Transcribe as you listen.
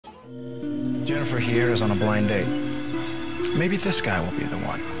Jennifer here is on a blind date. Maybe this guy will be the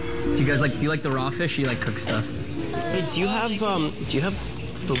one. Do you guys like? Do you like the raw fish? Or you like cooked stuff? Hey, do you have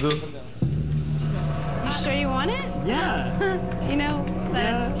fugu? You sure you want it? Yeah. You know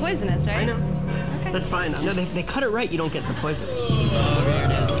that it's poisonous, right? I know. Okay. That's fine. No, they cut it right. You don't get the poison. Oh, here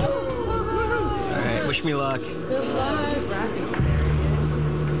it is. All right, wish me luck.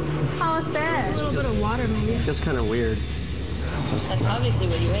 How's that? A little bit of water, maybe. It feels kind of weird. That's obviously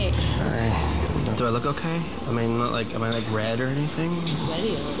what you ate. Do I look okay? Am I like red or anything?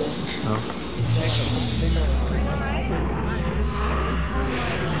 Sweaty a little bit. Oh.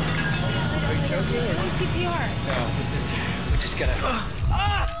 CPR. No, we just gotta.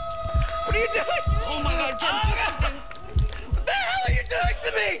 What are you doing? Oh my God, Jen, do something. What the hell are you doing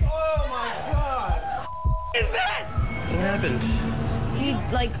to me? Oh my God. What is that? What happened? He,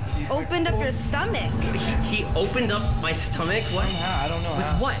 like, opened up your stomach. He opened up my stomach? What? I don't know.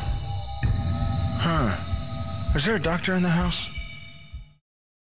 With what? Huh. Is there a doctor in the house?